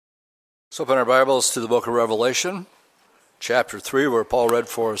Let's open our Bibles to the book of Revelation, chapter 3, where Paul read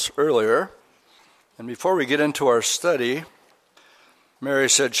for us earlier. And before we get into our study, Mary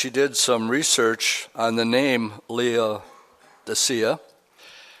said she did some research on the name Laodicea,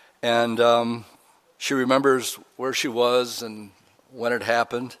 and she remembers where she was and when it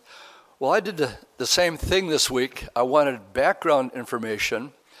happened. Well, I did the same thing this week. I wanted background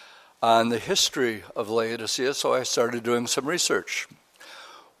information on the history of Laodicea, so I started doing some research.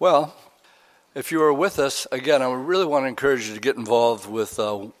 Well, if you are with us, again, I really want to encourage you to get involved with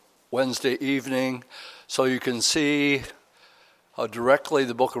Wednesday evening so you can see how directly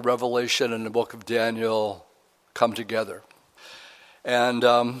the book of Revelation and the book of Daniel come together. And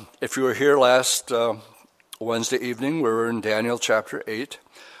if you were here last Wednesday evening, we were in Daniel chapter 8.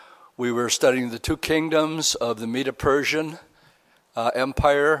 We were studying the two kingdoms of the Medo-Persian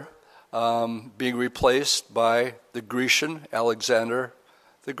Empire being replaced by the Grecian Alexander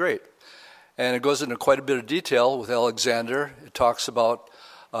the Great. And it goes into quite a bit of detail with Alexander. It talks about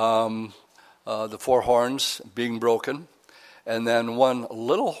the four horns being broken, and then one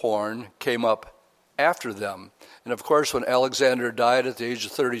little horn came up after them. And of course, when Alexander died at the age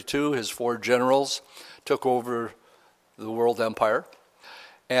of 32, his four generals took over the world empire.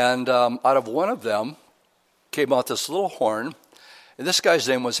 And out of one of them came out this little horn, and this guy's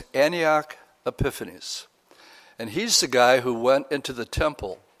name was Antiochus Epiphanes. And he's the guy who went into the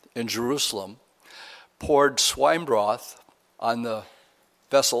temple in Jerusalem, poured swine broth on the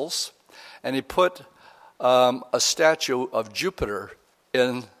vessels, and he put a statue of Jupiter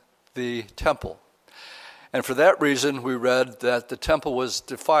in the temple. And for that reason, we read that the temple was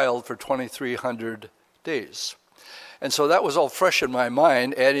defiled for 2,300 days. And so that was all fresh in my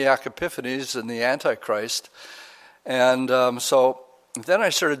mind, Antiochus Epiphanes and the Antichrist. And so then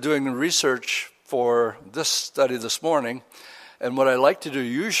I started doing research for this study this morning. And what I like to do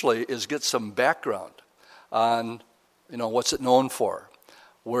usually is get some background on, what's it known for?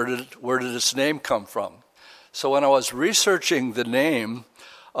 Where did its name come from? So when I was researching the name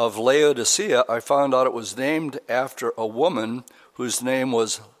of Laodicea, I found out it was named after a woman whose name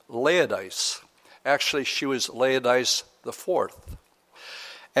was Laodice. Actually, she was Laodice the Fourth.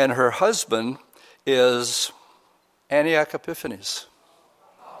 And her husband is Antiochus Epiphanes.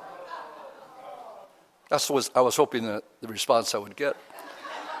 That's what I was hoping the response I would get,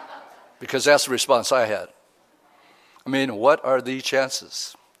 because that's the response I had. I mean, what are the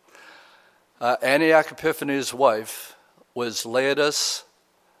chances? Antiochus Epiphanes' wife was Laodice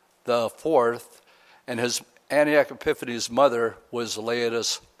the Fourth, and his Antiochus Epiphanes' mother was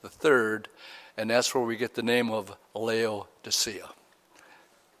Laodice the Third, and that's where we get the name of Laodicea.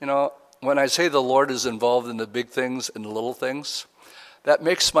 When I say the Lord is involved in the big things and the little things, that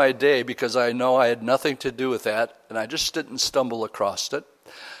makes my day, because I know I had nothing to do with that, and I just didn't stumble across it.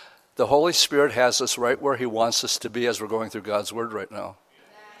 The Holy Spirit has us right where He wants us to be as we're going through God's Word right now.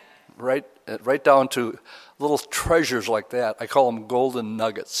 Right down to little treasures like that. I call them golden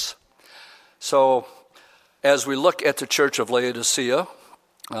nuggets. So, as we look at the church of Laodicea,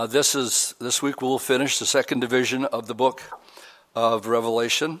 this week we'll finish the second division of the book of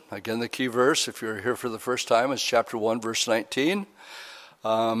Revelation. Again, the key verse, if you're here for the first time, is chapter 1, verse 19.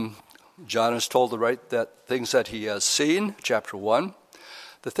 John is told to write that things that he has seen, chapter 1.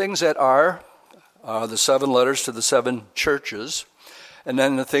 The things that are the seven letters to the seven churches, and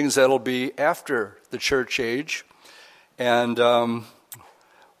then the things that will be after the church age. And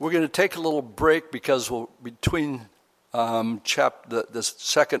we're going to take a little break because between the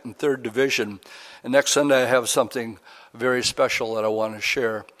second and third division, and next Sunday I have something very special that I want to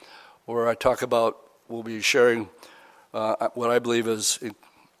share, where we'll be sharing what I believe is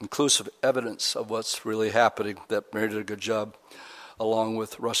inclusive evidence of what's really happening, that Mary did a good job along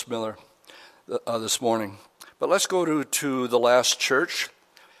with Russ Miller this morning. But let's go to the last church,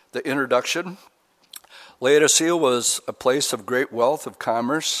 the introduction. Laodicea was a place of great wealth of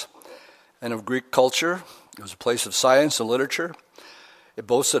commerce and of Greek culture. It was a place of science and literature. It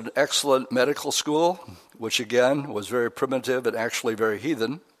boasted an excellent medical school, which again was very primitive and actually very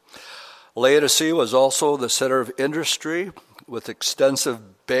heathen. Laodicea was also the center of industry with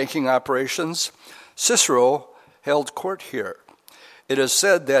extensive banking operations. Cicero held court here. It is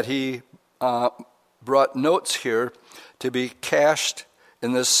said that he brought notes here to be cashed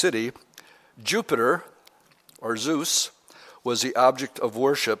in this city. Jupiter, or Zeus, was the object of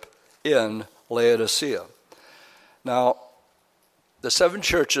worship in Laodicea. Now, the seven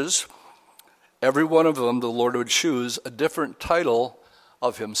churches, every one of them, the Lord would choose a different title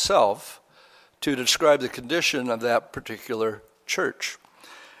of himself to describe the condition of that particular church.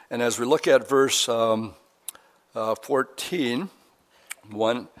 And as we look at verse 14,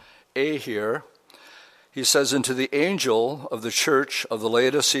 A here. He says, "Into the angel of the church of the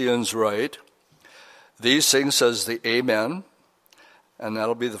Laodiceans write, these things says the Amen," and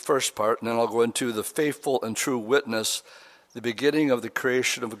that'll be the first part, and then I'll go into the faithful and true witness, the beginning of the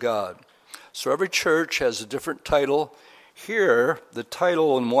creation of God. So every church has a different title. Here, the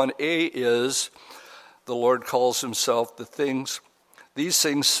title in 1A is, the Lord calls himself these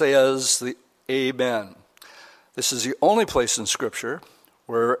things says the Amen. This is the only place in Scripture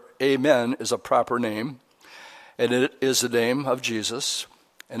where Amen is a proper name, and it is the name of Jesus.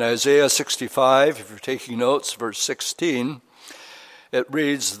 In Isaiah 65, if you're taking notes, verse 16, it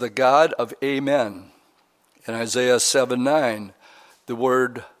reads, "The God of Amen." In Isaiah 7:9, the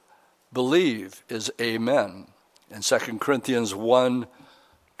word believe is Amen. In 2 Corinthians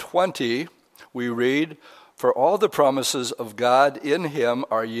 1:20, we read, "For all the promises of God in him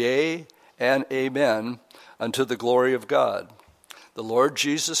are yea and amen unto the glory of God." The Lord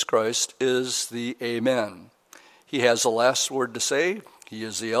Jesus Christ is the Amen. He has the last word to say. He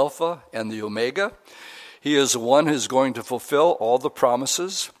is the Alpha and the Omega. He is the one who is going to fulfill all the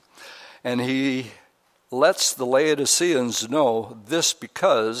promises. And he lets the Laodiceans know this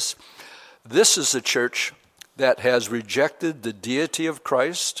because this is a church that has rejected the deity of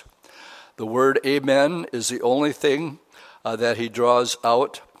Christ. The word Amen is the only thing that he draws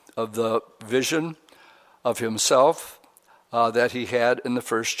out of the vision of himself that he had in the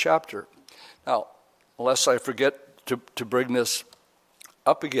first chapter. Now, lest I forget to bring this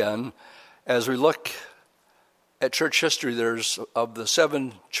up again, as we look at church history, there's, of the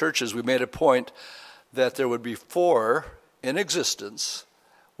 7 churches, we made a point that there would be 4 in existence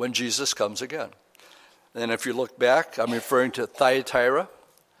when Jesus comes again. And if you look back, I'm referring to Thyatira,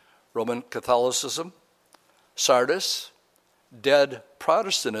 Roman Catholicism; Sardis, dead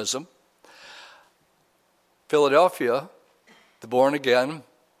Protestantism; Philadelphia, the born-again,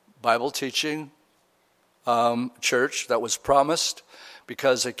 Bible-teaching church that was promised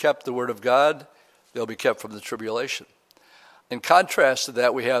because they kept the Word of God, they'll be kept from the tribulation. In contrast to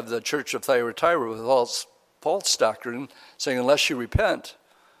that, we have the church of Thyatira with false doctrine, saying unless you repent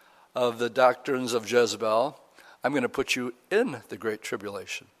of the doctrines of Jezebel, I'm going to put you in the Great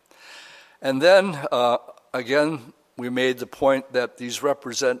Tribulation. And then, again, we made the point that these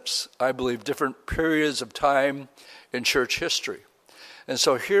represent, I believe, different periods of time in church history. And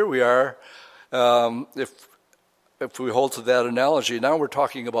so here we are, if we hold to that analogy, now we're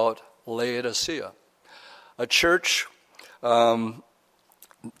talking about Laodicea, a church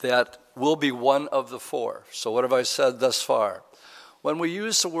that will be one of the 4. So what have I said thus far? When we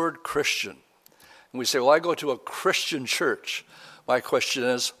use the word Christian, and we say, well, I go to a Christian church, my question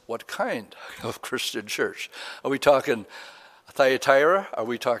is, what kind of Christian church? Are we talking Thyatira? Are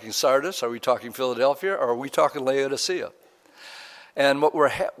we talking Sardis? Are we talking Philadelphia? Or are we talking Laodicea? And what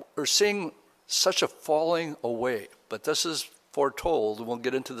we're seeing such a falling away, but this is foretold, and we'll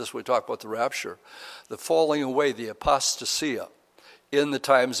get into this when we talk about the rapture, the falling away, the apostasia in the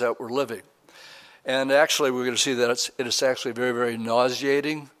times that we're living. And actually, we're going to see that it is actually very, very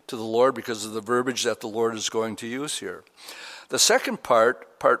nauseating to the Lord because of the verbiage that the Lord is going to use here. The second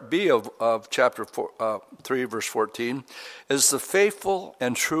part B of chapter 3, verse 14, is the faithful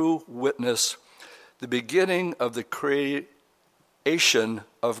and true witness, the beginning of the creation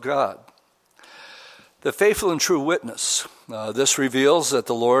of God. The faithful and true witness. This reveals that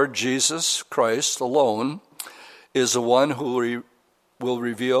the Lord Jesus Christ alone is the one who will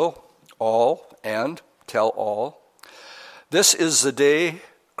reveal all and tell all. This is the day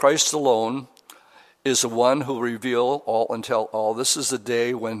Christ alone is the one who will reveal all and tell all. This is the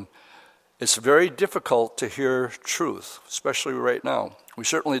day when it's very difficult to hear truth, especially right now. We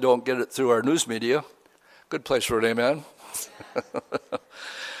certainly don't get it through our news media. Good place for an amen.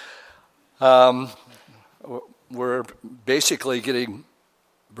 We're basically getting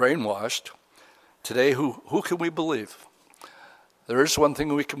brainwashed. Today, who can we believe? There is one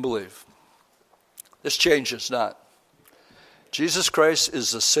thing we can believe. This changes not. Jesus Christ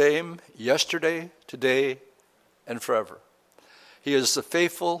is the same yesterday, today, and forever. He is the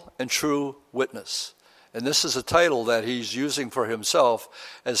faithful and true witness. And this is a title that he's using for himself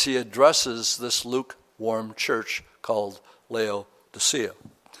as he addresses this lukewarm church called Laodicea.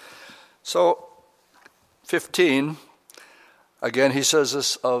 So, 15, again, he says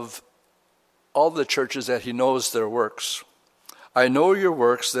this of all the churches that he knows their works. I know your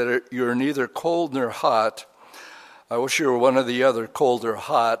works, that you're neither cold nor hot. I wish you were one or the other, cold or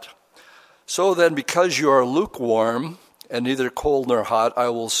hot. So then, because you are lukewarm and neither cold nor hot, I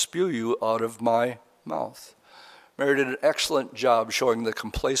will spew you out of my mouth. Mary did an excellent job showing the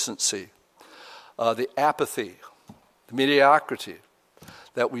complacency, the apathy, the mediocrity,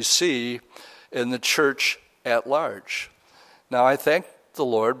 that we see in the church at large. Now, I thank the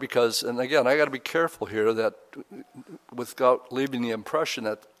Lord because, and again, I got to be careful here that without leaving the impression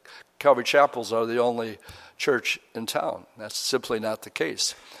that Calvary Chapels are the only church in town. That's simply not the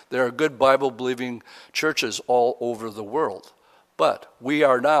case. There are good Bible-believing churches all over the world, but we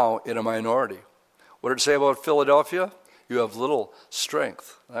are now in a minority. What did it say about Philadelphia? You have little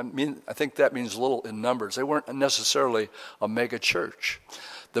strength. I think that means little in numbers. They weren't necessarily a mega church.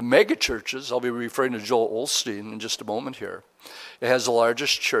 The mega churches, I'll be referring to Joel Osteen in just a moment here. It has the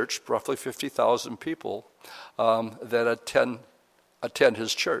largest church, roughly 50,000 people that attend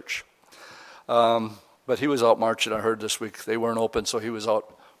his church. But he was out marching, I heard this week. They weren't open, so he was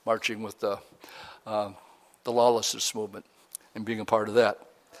out marching with the lawlessness movement and being a part of that.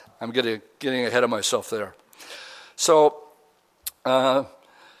 I'm getting ahead of myself there. So, to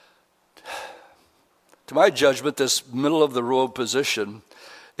my judgment, this middle-of-the-road position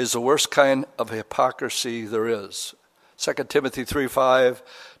is the worst kind of hypocrisy there is. 2 Timothy 3:5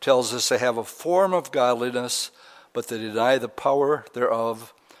 tells us they have a form of godliness, but they deny the power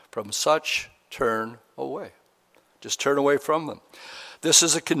thereof. From such turn away. Just turn away from them. This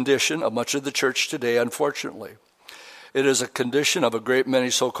is a condition of much of the church today, unfortunately. It is a condition of a great many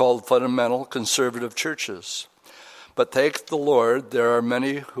so-called fundamental conservative churches. But thank the Lord, there are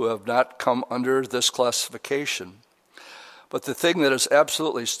many who have not come under this classification. But the thing that is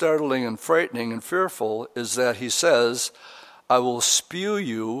absolutely startling and frightening and fearful is that he says, I will spew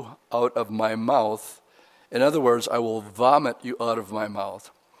you out of my mouth. In other words, I will vomit you out of my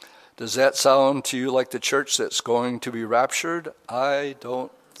mouth. Does that sound to you like the church that's going to be raptured? I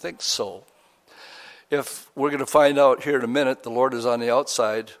don't think so. If we're going to find out here in a minute, the Lord is on the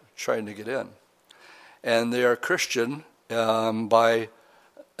outside trying to get in. And they are Christian by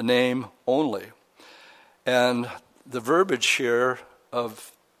name only. And the verbiage here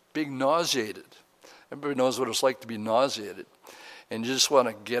of being nauseated. Everybody knows what it's like to be nauseated. And you just want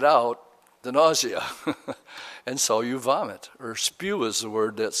to get out the nausea. And so you vomit, or spew is the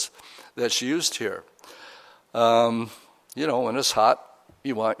word that's used here. When it's hot,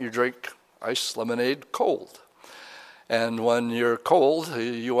 you want your drink iced lemonade cold. And when you're cold,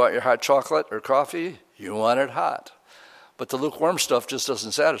 you want your hot chocolate or coffee, you want it hot. But the lukewarm stuff just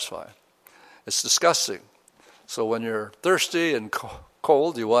doesn't satisfy. It's disgusting. So when you're thirsty and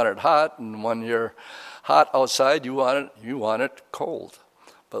cold, you want it hot, and when you're hot outside, you want it cold.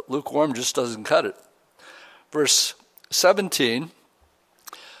 But lukewarm just doesn't cut it. Verse 17,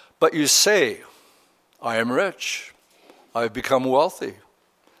 but you say, I am rich, I have become wealthy,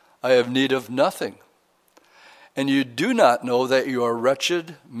 I have need of nothing. And you do not know that you are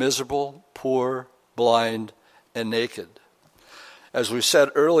wretched, miserable, poor, blind, and naked. As we said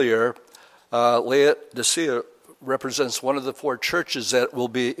earlier, Laodicea represents one of the four churches that will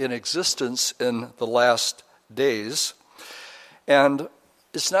be in existence in the last days. And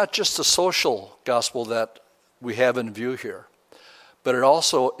it's not just the social gospel that we have in view here, but it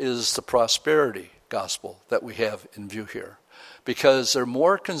also is the prosperity gospel that we have in view here, because they're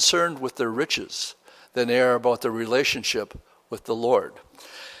more concerned with their riches than they are about their relationship with the Lord.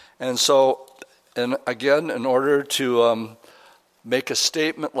 And so, and again, in order to make a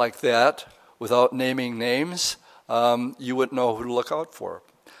statement like that without naming names, you wouldn't know who to look out for.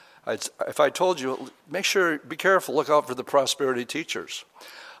 If I told you, be careful, look out for the prosperity teachers.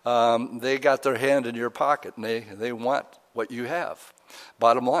 They got their hand in your pocket, and they want what you have,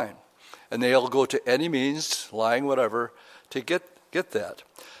 bottom line. And they'll go to any means, lying, whatever, to get that.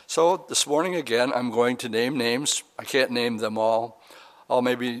 So this morning, again, I'm going to name names. I can't name them all. I'll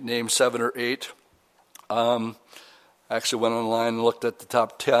maybe name 7 or 8. I actually went online and looked at the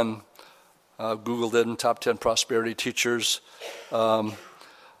top 10, Googled it, and top 10 prosperity teachers.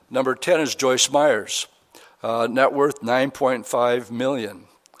 Number 10 is Joyce Myers, net worth $9.5 million.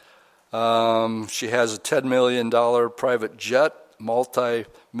 She has a $10 million private jet,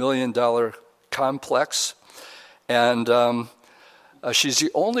 multi-million-dollar complex, and she's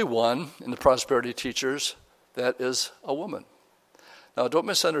the only one in the prosperity teachers that is a woman. Now, don't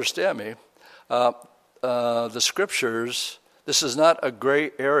misunderstand me. The scriptures, this is not a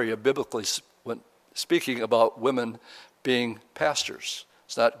gray area biblically when speaking about women being pastors.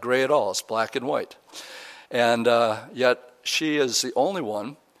 It's not gray at all. It's black and white. And yet she is the only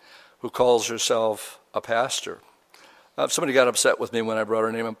one who calls herself a pastor. Somebody got upset with me when I brought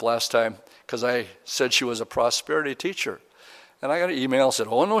her name up last time because I said she was a prosperity teacher. And I got an email and said,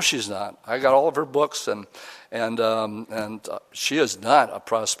 oh, no, she's not. I got all of her books, and she is not a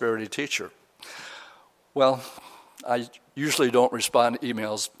prosperity teacher. Well, I usually don't respond to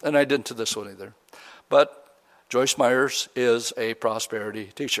emails, and I didn't to this one either. But Joyce Myers is a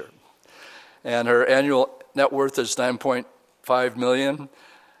prosperity teacher. And her annual net worth is $9.5 million.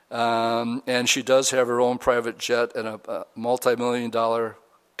 And she does have her own private jet and a multi-million-dollar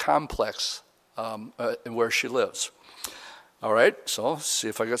complex where she lives. All right, so see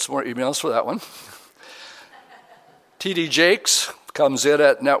if I get some more emails for that one. T.D. Jakes comes in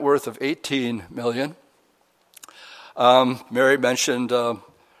at net worth of $18 million. Mary mentioned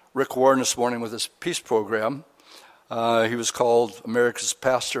Rick Warren this morning with his peace program. He was called America's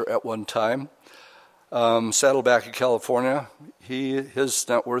pastor at one time. Saddleback in California, his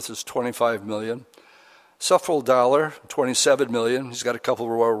net worth is $25 million. Suffolk Dollar, $27 million. He's got a couple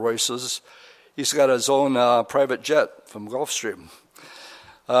of Royal Royces. He's got his own private jet from Gulfstream.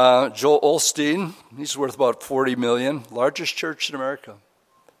 Joel Osteen, he's worth about $40 million. Largest church in America.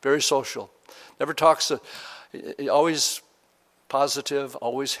 Very social. Never talks to, always positive,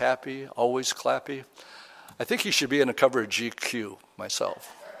 always happy, always clappy. I think he should be in the cover of GQ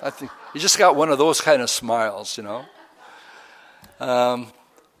myself. I think he just got one of those kind of smiles, you know.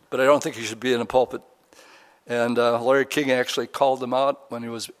 But I don't think he should be in a pulpit. And Larry King actually called him out when he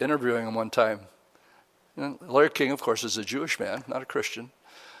was interviewing him one time. And Larry King, of course, is a Jewish man, not a Christian.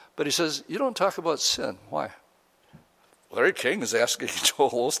 But he says, you don't talk about sin. Why? Larry King is asking Joel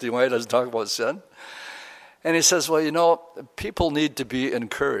Osteen why he doesn't talk about sin. And he says, well, you know, people need to be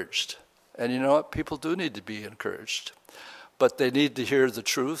encouraged. And you know what? People do need to be encouraged. But they need to hear the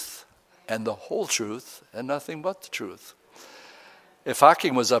truth and the whole truth and nothing but the truth. If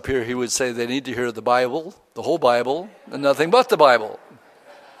Hawking was up here, he would say they need to hear the Bible, the whole Bible, and nothing but the Bible.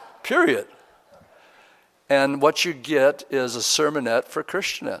 Period. And what you get is a sermonette for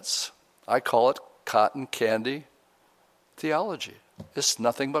Christianettes. I call it cotton candy theology. It's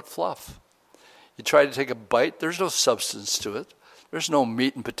nothing but fluff. You try to take a bite, there's no substance to it. There's no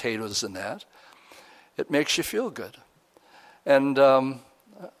meat and potatoes in that. It makes you feel good. And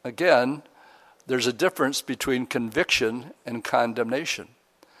again, there's a difference between conviction and condemnation.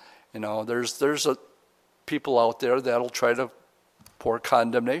 You know, there's people out there that'll try to pour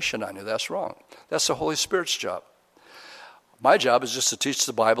condemnation on you. That's wrong. That's the Holy Spirit's job. My job is just to teach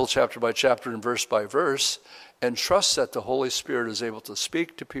the Bible chapter by chapter and verse by verse and trust that the Holy Spirit is able to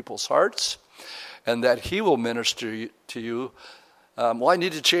speak to people's hearts and that He will minister to you. Well, I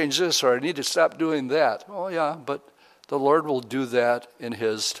need to change this or I need to stop doing that. Oh, yeah, but the Lord will do that in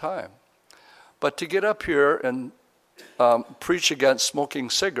His time. But to get up here and preach against smoking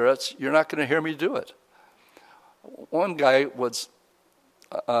cigarettes, you're not going to hear me do it. One guy was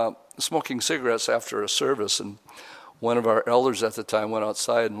smoking cigarettes after a service, and one of our elders at the time went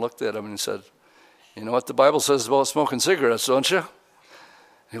outside and looked at him and said, you know what the Bible says about smoking cigarettes, don't you?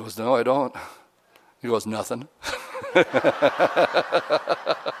 He goes, no, I don't. He goes, nothing.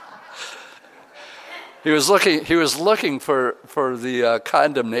 He was looking for the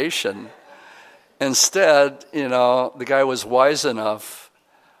condemnation. Instead, you know, the guy was wise enough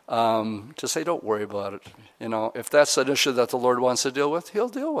to say, don't worry about it. You know, if that's an issue that the Lord wants to deal with, He'll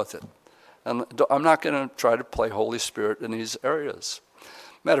deal with it. And I'm not going to try to play Holy Spirit in these areas.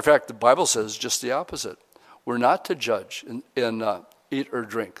 Matter of fact, the Bible says just the opposite. We're not to judge in eat or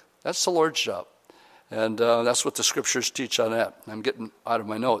drink. That's the Lord's job. And that's what the Scriptures teach on that. I'm getting out of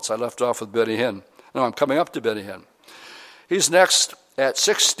my notes. I left off with Benny Hinn. No, I'm coming up to Benny Hinn. He's next at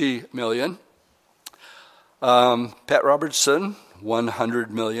 $60 million. Pat Robertson,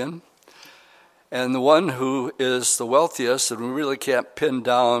 $100 million. And the one who is the wealthiest, and we really can't pin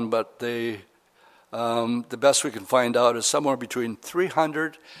down, but the best we can find out is somewhere between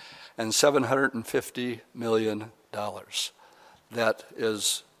 $300 and $750 million. That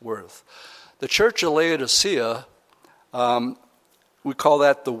is worth. The Church of Laodicea, we call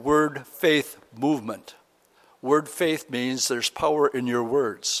that the word faith movement. Word faith means there's power in your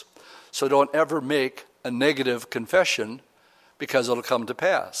words. So don't ever make a negative confession because it'll come to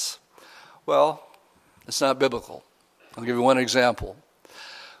pass. Well, it's not biblical. I'll give you one example.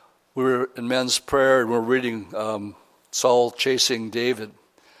 We were in men's prayer and we're reading Saul chasing David.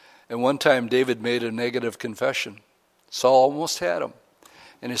 And one time David made a negative confession. Saul almost had him.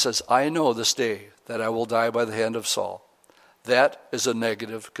 And he says, I know this day that I will die by the hand of Saul. That is a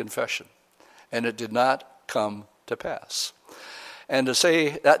negative confession. And it did not come to pass. And to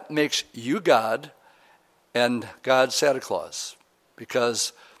say that makes you God and God Santa Claus.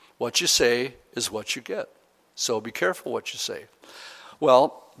 Because what you say is what you get. So be careful what you say.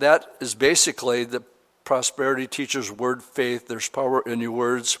 Well, that is basically the prosperity teacher's word faith. There's power in your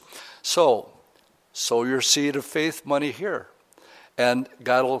words. So, sow your seed of faith money here. And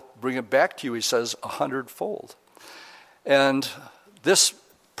God will bring it back to you, He says, 100-fold. And this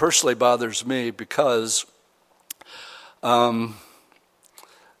personally bothers me because It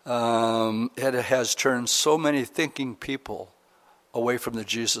has turned so many thinking people away from the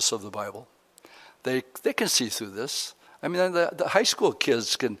Jesus of the Bible. They can see through this. I mean, the high school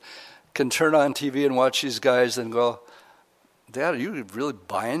kids can turn on TV and watch these guys and go, Dad, are you really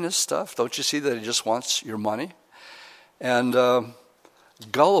buying this stuff? Don't you see that he just wants your money? And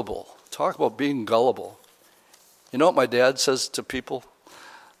gullible. Talk about being gullible. You know what my dad says to people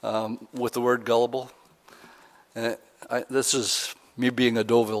with the word gullible? This is me being a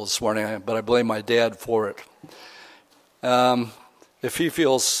Deauville this morning, but I blame my dad for it. If he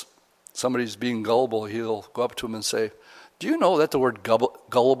feels somebody's being gullible, he'll go up to him and say, do you know that the word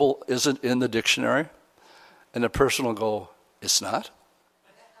gullible isn't in the dictionary? And the person will go, it's not?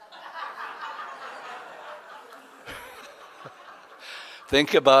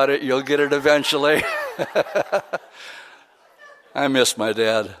 Think about it, you'll get it eventually. I miss my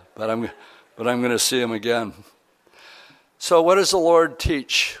dad, but I'm going to see him again. So what does the Lord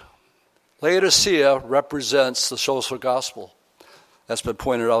teach? Laodicea represents the social gospel. That's been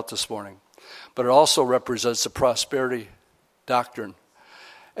pointed out this morning. But it also represents the prosperity doctrine.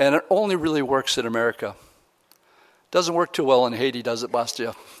 And it only really works in America. Doesn't work too well in Haiti, does it,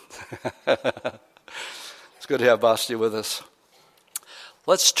 Bastia? It's good to have Bastia with us.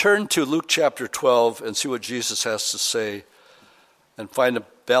 Let's turn to Luke chapter 12 and see what Jesus has to say and find a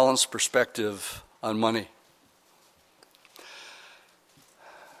balanced perspective on money.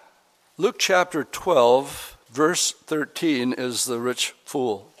 Luke chapter 12, verse 13 is the rich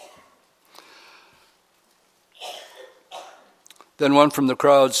fool. Then one from the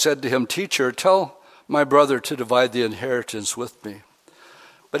crowd said to him, Teacher, tell my brother to divide the inheritance with me.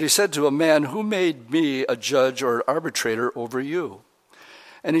 But he said to him, Man, who made me a judge or arbitrator over you?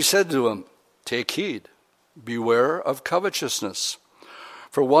 And he said to him, Take heed, beware of covetousness,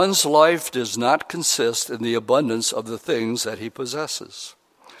 for one's life does not consist in the abundance of the things that he possesses.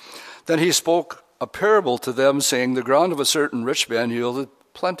 Then he spoke a parable to them, saying, The ground of a certain rich man yielded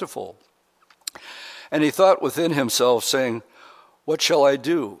plentiful. And he thought within himself, saying, What shall I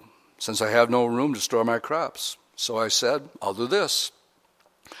do, since I have no room to store my crops? So I said, I'll do this.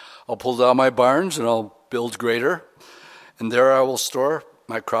 I'll pull down my barns, and I'll build greater, and there I will store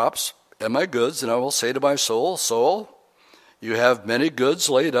my crops and my goods, and I will say to my soul, Soul, you have many goods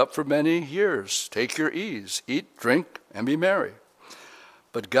laid up for many years. Take your ease, eat, drink, and be merry.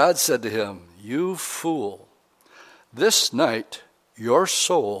 But God said to him, You fool, this night your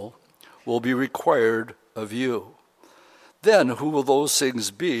soul will be required of you. Then who will those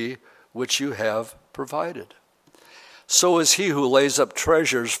things be which you have provided? So is he who lays up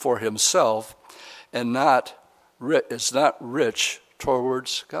treasures for himself and is not rich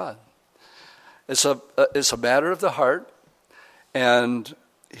towards God. It's a matter of the heart. And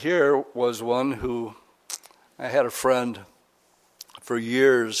here was one who, I had a friend for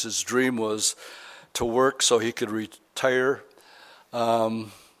years. His dream was to work so he could retire. He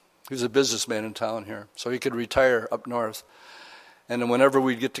was a businessman in town here, so he could retire up north. And then whenever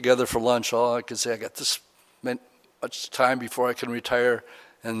we'd get together for lunch, all I could say, I got this much time before I can retire,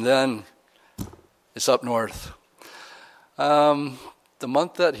 and then it's up north. The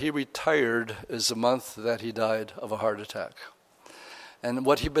month that he retired is the month that he died of a heart attack. And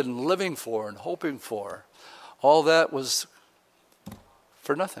what he'd been living for and hoping for, all that was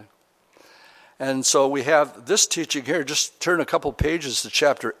for nothing. And so we have this teaching here. Just turn a couple pages to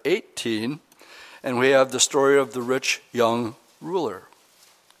chapter 18, and we have the story of the rich young ruler.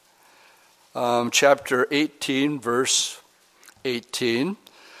 Chapter 18, verse 18.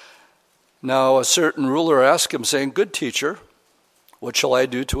 Now a certain ruler asked him, saying, Good teacher, what shall I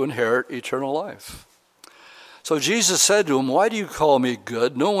do to inherit eternal life? So Jesus said to him, Why do you call me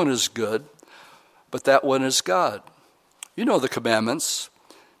good? No one is good, but that one is God. You know the commandments.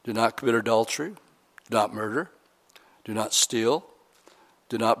 Do not commit adultery. Do not murder. Do not steal.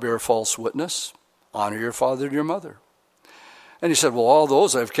 Do not bear false witness. Honor your father and your mother. And he said, Well, all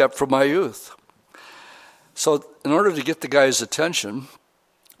those I've kept from my youth. So in order to get the guy's attention,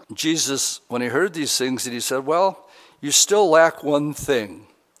 Jesus, when he heard these things, he said, Well, you still lack one thing.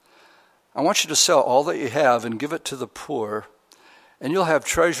 I want you to sell all that you have and give it to the poor, and you'll have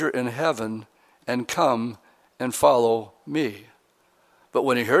treasure in heaven, and come and follow me. But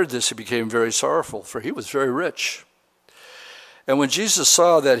when he heard this, he became very sorrowful, for he was very rich. And when Jesus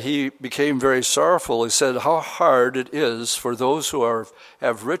saw that he became very sorrowful, he said, How hard it is for those who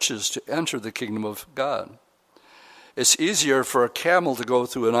have riches to enter the kingdom of God. It's easier for a camel to go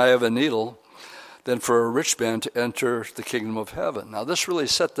through an eye of a needle than for a rich man to enter the kingdom of heaven. Now, this really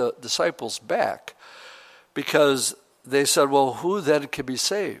set the disciples back, because they said, Well, who then can be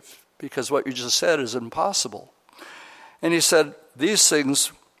saved? Because what you just said is impossible. And he said, these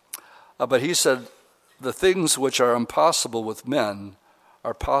things, but he said, the things which are impossible with men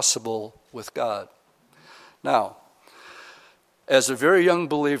are possible with God. Now, as a very young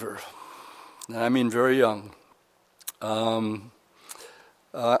believer, and I mean very young, I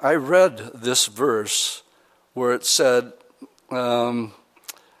read this verse where it said,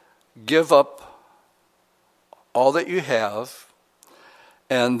 give up all that you have,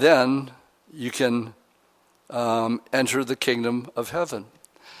 and then you can enter the kingdom of heaven.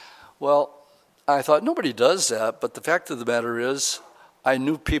 Well, I thought nobody does that, but the fact of the matter is, I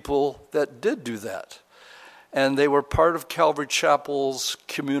knew people that did do that. And they were part of Calvary Chapel's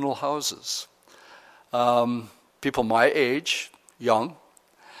communal houses. People my age, young.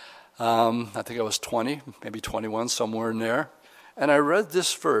 I think I was 20, maybe 21, somewhere in there. And I read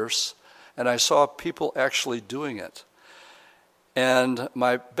this verse, and I saw people actually doing it. And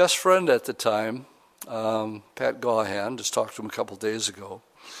my best friend at the time, Pat Gaughan, just talked to him a couple days ago,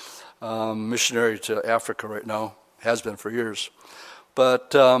 missionary to Africa right now, has been for years.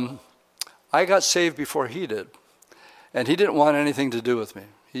 But I got saved before he did. And he didn't want anything to do with me.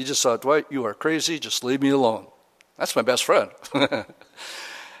 He just thought, Dwight, you are crazy, just leave me alone. That's my best friend.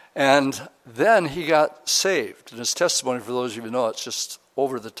 And then he got saved. And his testimony, for those of you who know, it's just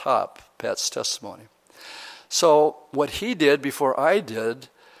over the top, Pat's testimony. So what he did before I did,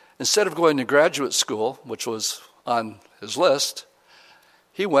 instead of going to graduate school, which was on his list,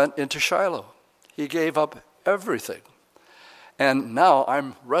 he went into Shiloh. He gave up everything. And now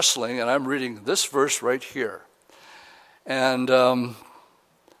I'm wrestling, and I'm reading this verse right here. And the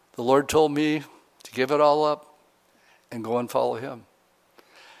Lord told me to give it all up and go and follow him.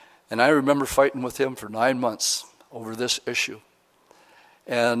 And I remember fighting with him for 9 months over this issue.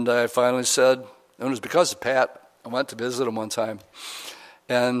 And I finally said, and it was because of Pat. I went to visit him one time.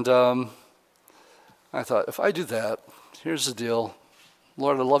 And I thought, if I do that, here's the deal.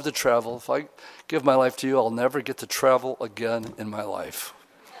 Lord, I love to travel. If I give my life to you, I'll never get to travel again in my life.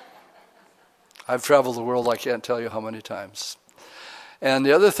 I've traveled the world, I can't tell you how many times. And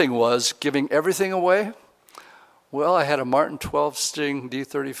the other thing was, giving everything away. Well, I had a Martin 12 Sting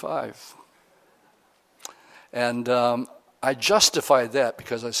D35. And I justified that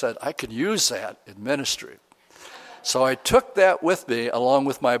because I said I could use that in ministry. So I took that with me along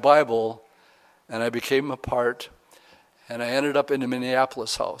with my Bible, and I became a part, and I ended up in the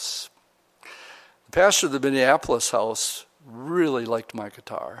Minneapolis house. The pastor of the Minneapolis house really liked my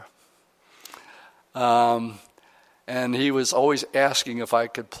guitar. And he was always asking if I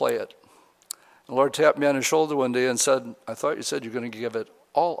could play it. The Lord tapped me on the shoulder one day and said, I thought you said you're going to give it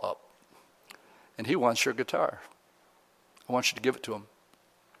all up. And he wants your guitar. I want you to give it to him.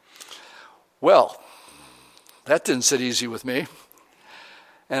 Well, that didn't sit easy with me.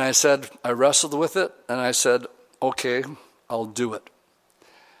 And I wrestled with it, and I said, okay, I'll do it.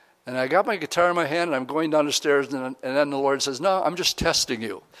 And I got my guitar in my hand, and I'm going down the stairs, and then the Lord says, no, I'm just testing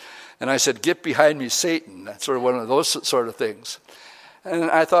you. And I said, get behind me, Satan. That's sort of one of those sort of things.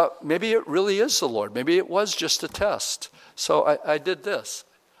 And I thought, maybe it really is the Lord. Maybe it was just a test. So I did this.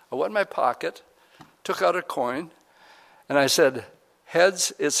 I went in my pocket, took out a coin, and I said,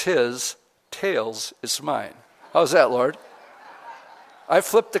 heads is his, tails is mine. How's that, Lord? I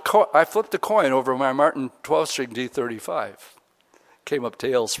flipped the coin over my Martin 12-string D35. Came up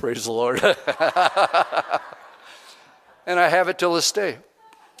tails, praise the Lord. And I have it till this day.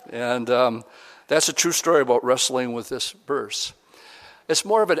 And that's a true story about wrestling with this verse. It's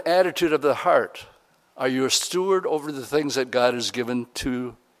more of an attitude of the heart. Are you a steward over the things that God has given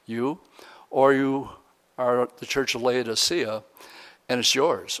to you? Or you are the church of Laodicea, and it's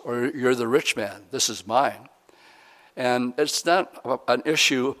yours. Or you're the rich man. This is mine. And it's not an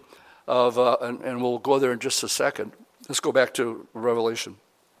issue of, and we'll go there in just a second. Let's go back to Revelation.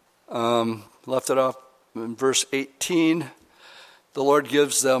 Left it off in verse 18. The Lord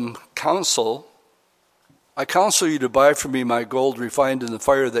gives them counsel. I counsel you to buy from me my gold refined in the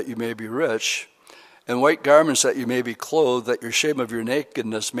fire that you may be rich, and white garments that you may be clothed, that your shame of your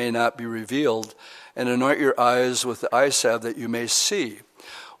nakedness may not be revealed, and anoint your eyes with the eye salve that you may see.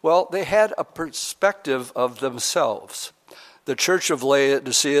 Well, they had a perspective of themselves. The church of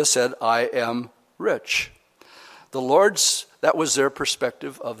Laodicea said, I am rich. That was their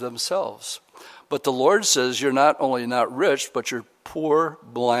perspective of themselves. But the Lord says, you're not only not rich, but you're poor,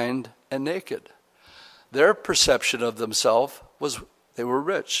 blind, and naked. Their perception of themselves was they were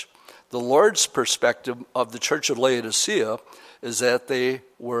rich. The Lord's perspective of the church of Laodicea is that they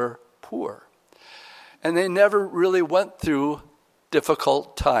were poor. And they never really went through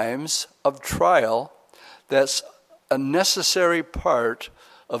difficult times of trial. That's a necessary part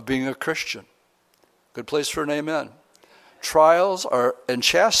of being a Christian. Good place for an amen. trials and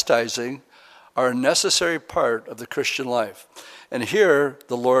chastising are a necessary part of the Christian life. And here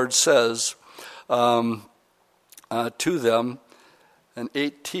the Lord says to them in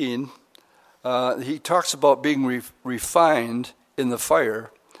 18, he talks about being refined in the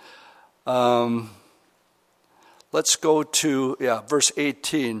fire. Let's go to verse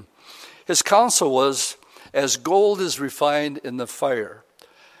 18. His counsel was, as gold is refined in the fire.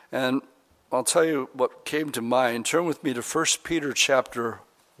 And I'll tell you what came to mind. Turn with me to 1 Peter chapter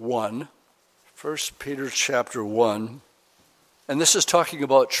 1. 1 Peter chapter 1. And this is talking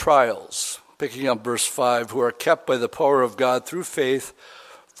about trials. Picking up verse 5, who are kept by the power of God through faith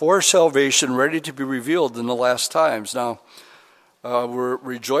for salvation, ready to be revealed in the last times. Now, we're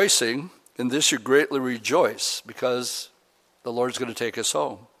rejoicing. In this you greatly rejoice, because the Lord's going to take us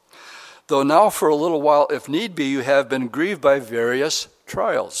home. Though now for a little while, if need be, you have been grieved by various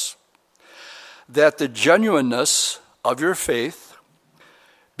trials, that the genuineness of your faith,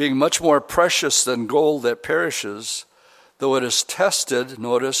 being much more precious than gold that perishes, though it is tested,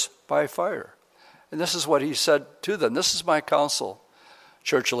 notice, by fire. And this is what he said to them. This is my counsel,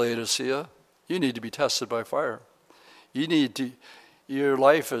 Church of Laodicea. You need to be tested by fire. Your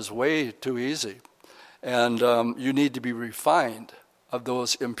life is way too easy. And you need to be refined of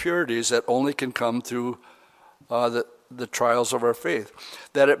those impurities that only can come through the trials of our faith,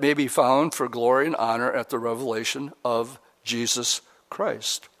 that it may be found for glory and honor at the revelation of Jesus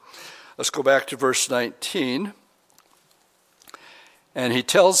Christ. Let's go back to verse 19. And he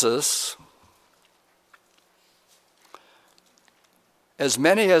tells us, as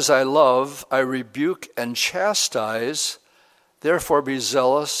many as I love, I rebuke and chastise, therefore be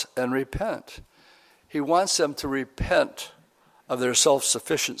zealous and repent. He wants them to repent of their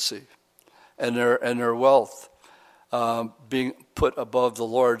self-sufficiency and their wealth being put above the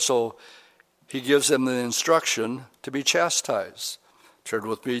Lord. So he gives them the instruction to be chastised. Turn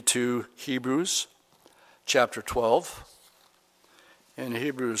with me to Hebrews chapter 12. In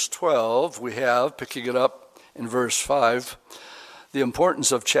Hebrews 12, we have, picking it up in verse 5, the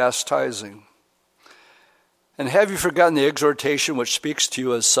importance of chastising. And have you forgotten the exhortation which speaks to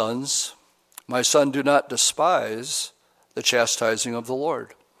you as sons? My son, do not despise the chastising of the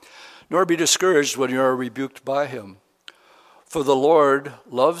Lord, nor be discouraged when you are rebuked by him. For whom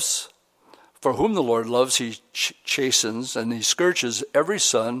the Lord loves, he chastens, and he scourges every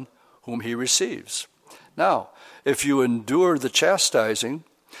son whom he receives. Now, if you endure the chastising,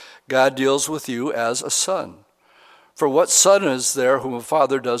 God deals with you as a son. For what son is there whom a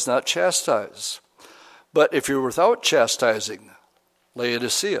father does not chastise? But if you're without chastising,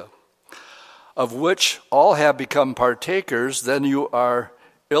 Laodicea, of which all have become partakers, then you are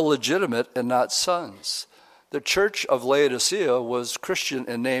illegitimate and not sons. The church of Laodicea was Christian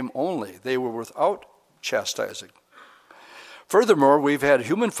in name only. They were without chastising. Furthermore, we've had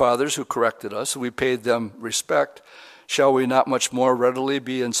human fathers who corrected us, and we paid them respect. Shall we not much more readily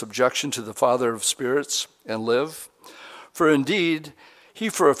be in subjection to the Father of spirits and live? For indeed, he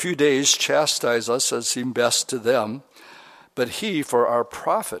for a few days chastised us as seemed best to them, but he for our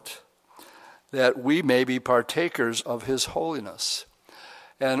profit, that we may be partakers of his holiness.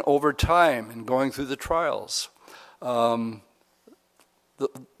 And over time, in going through the trials, the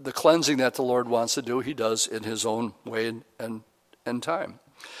cleansing that the Lord wants to do, he does in his own way and time.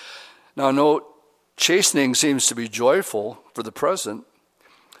 Now note, chastening seems to be joyful for the present,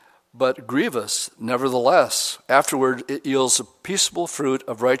 but grievous nevertheless. Afterward it yields a peaceable fruit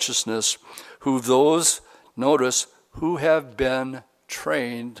of righteousness, notice, who have been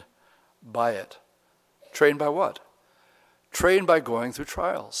trained by it. Trained by what? Trained by going through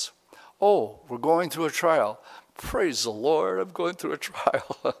trials. Oh, we're going through a trial. Praise the Lord, I'm going through a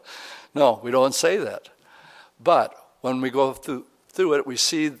trial. No, we don't say that. But when we go through it, we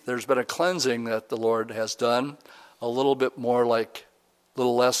see there's been a cleansing that the Lord has done, a little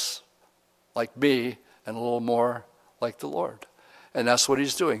less like me, and a little more like the Lord. And that's what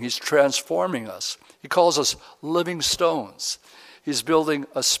he's doing. He's transforming us. He calls us living stones. He's building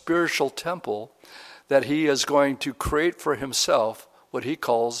a spiritual temple that he is going to create for himself, what he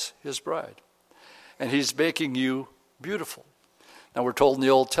calls his bride. And he's making you beautiful. Now we're told in the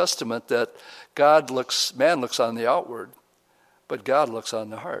Old Testament that man looks on the outward, but God looks on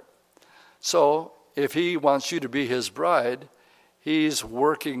the heart. So if he wants you to be his bride, he's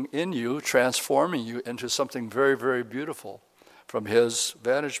working in you, transforming you into something very, very beautiful from his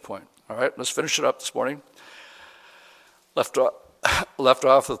vantage point. All right, let's finish it up this morning. Left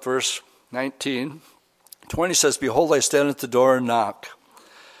off with verse 19. 20 says, Behold, I stand at the door and knock.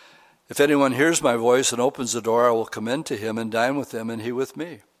 If anyone hears my voice and opens the door, I will come in to him and dine with him and he with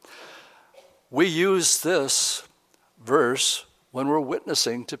me. We use this verse when we're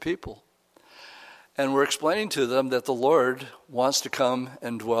witnessing to people. And we're explaining to them that the Lord wants to come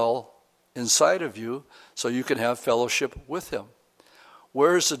and dwell inside of you so you can have fellowship with him.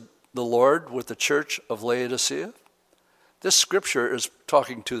 Where is the Lord with the church of Laodicea? This scripture is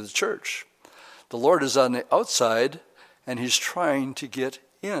talking to the church. The Lord is on the outside and he's trying to get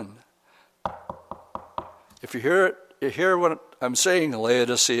in. If you hear what I'm saying,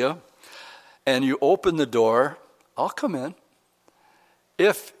 Laodicea, and you open the door, I'll come in.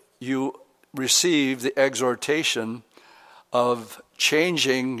 If you receive the exhortation of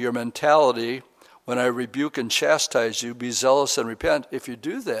changing your mentality when I rebuke and chastise you, be zealous and repent. If you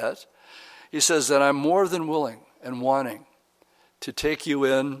do that, he says, then I'm more than willing and wanting to take you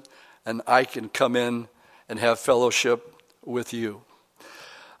in, and I can come in and have fellowship with you.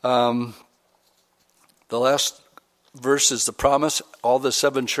 The last verse is the promise. All the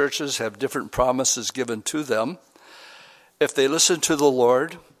 7 churches have different promises given to them. If they listen to the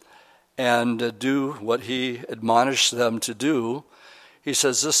Lord and do what he admonished them to do, he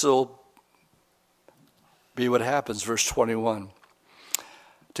says this will be what happens. Verse 21.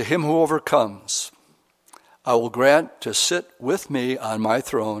 To him who overcomes, I will grant to sit with me on my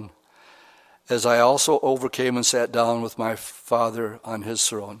throne, as I also overcame and sat down with my Father on his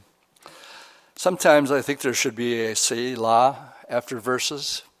throne. Sometimes I think there should be a Selah after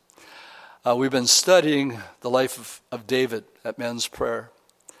verses. We've been studying the life of David at Men's Prayer.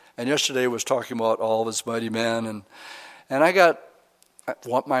 And yesterday was talking about all of his mighty men. And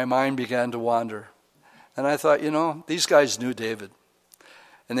my mind began to wander. And I thought, these guys knew David.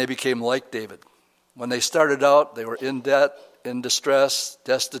 And they became like David. When they started out, they were in debt, in distress,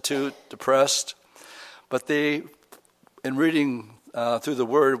 destitute, depressed. But in reading through the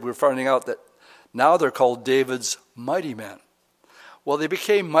Word, we're finding out that now they're called David's mighty men. Well, they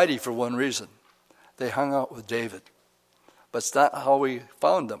became mighty for one reason. They hung out with David. But it's not how he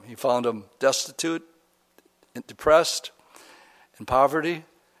found them. He found them destitute, depressed, in poverty,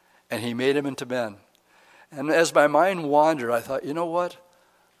 and he made them into men. And as my mind wandered, I thought, you know what?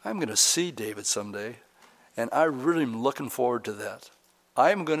 I'm going to see David someday, and I really am looking forward to that.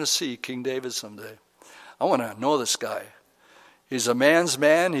 I'm going to see King David someday. I want to know this guy. He's a man's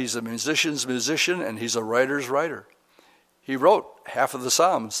man, he's a musician's musician, and he's a writer's writer. He wrote half of the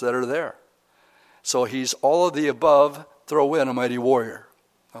Psalms that are there. So he's all of the above, throw in a mighty warrior.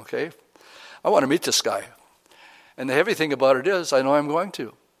 Okay? I want to meet this guy. And the heavy thing about it is, I know I'm going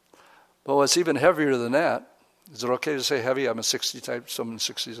to. But what's even heavier than that, is it okay to say heavy? I'm a 60 type, someone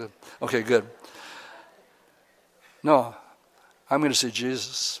 60. Okay, good. No, I'm going to see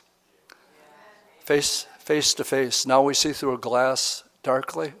Jesus. Face to face. Now we see through a glass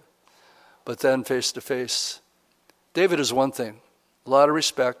darkly, but then face to face. David is one thing. A lot of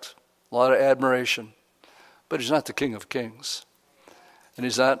respect, a lot of admiration, but he's not the King of Kings. And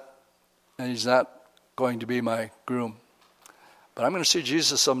he's not going to be my groom. But I'm going to see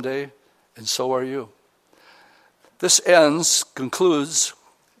Jesus someday, and so are you. This concludes,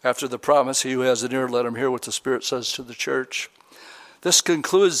 after the promise, he who has an ear, let him hear what the Spirit says to the church. This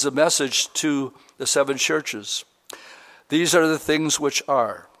concludes the message to the 7 churches. These are the things which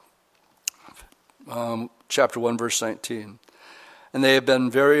are. Chapter 1, verse 19. And they have been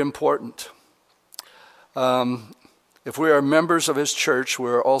very important. If we are members of his church, we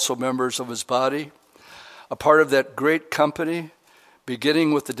are also members of his body, a part of that great company,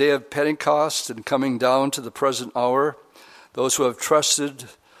 beginning with the day of Pentecost and coming down to the present hour, those who have trusted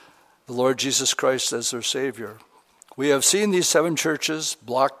the Lord Jesus Christ as their Savior. We have seen these 7 churches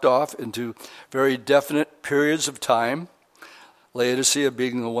blocked off into very definite periods of time, Laodicea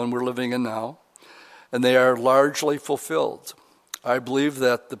being the one we're living in now, and they are largely fulfilled. I believe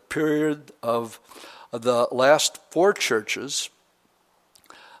that the period of the last 4 churches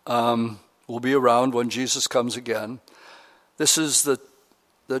will be around when Jesus comes again. This is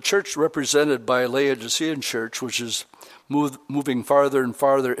the church represented by Laodicean church, which is moving farther and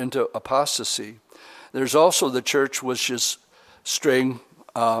farther into apostasy. There's also the church which is staying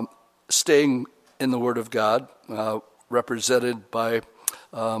in the Word of God, represented by,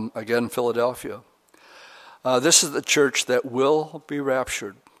 again, Philadelphia. This is the church that will be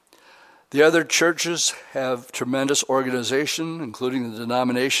raptured. The other churches have tremendous organization, including the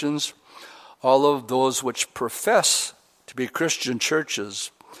denominations, all of those which profess to be Christian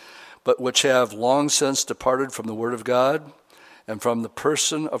churches, but which have long since departed from the Word of God and from the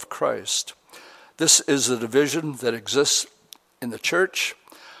person of Christ. This is the division that exists in the church.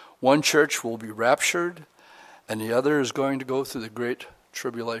 One church will be raptured, and the other is going to go through the great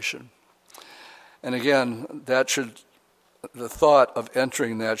tribulation. And again, the thought of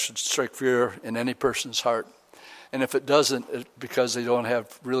entering that should strike fear in any person's heart. And if it doesn't, it's because they don't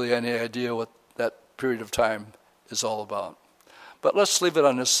have really any idea what that period of time is all about. But let's leave it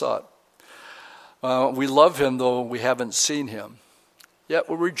on this thought. We love him, though we haven't seen him. Yet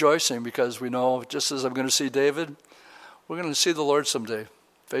we're rejoicing because we know, just as I'm going to see David, we're going to see the Lord someday,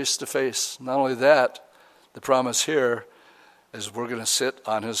 face to face. Not only that, the promise here is we're going to sit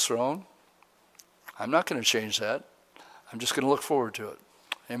on his throne. I'm not going to change that. I'm just going to look forward to it.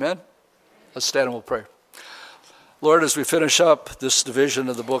 Amen? Let's stand and we'll pray. Lord, as we finish up this division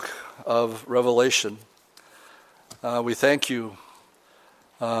of the book of Revelation, we thank you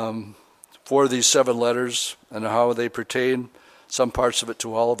for these 7 letters and how they pertain, some parts of it,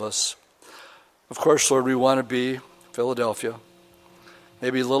 to all of us. Of course, Lord, we want to be Philadelphia,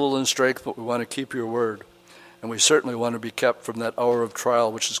 maybe little in strength, but we want to keep your word. And we certainly want to be kept from that hour of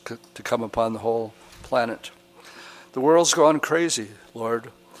trial which is to come upon the whole planet. The world's gone crazy, Lord,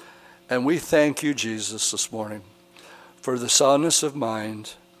 and we thank you, Jesus, this morning for the soundness of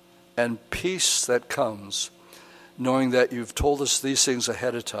mind and peace that comes, knowing that you've told us these things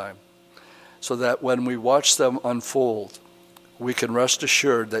ahead of time, so that when we watch them unfold, we can rest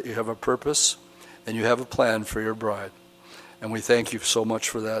assured that you have a purpose and you have a plan for your bride. And we thank you so much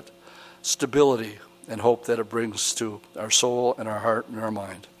for that stability and hope that it brings to our soul and our heart and our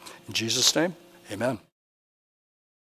mind. In Jesus' name, amen.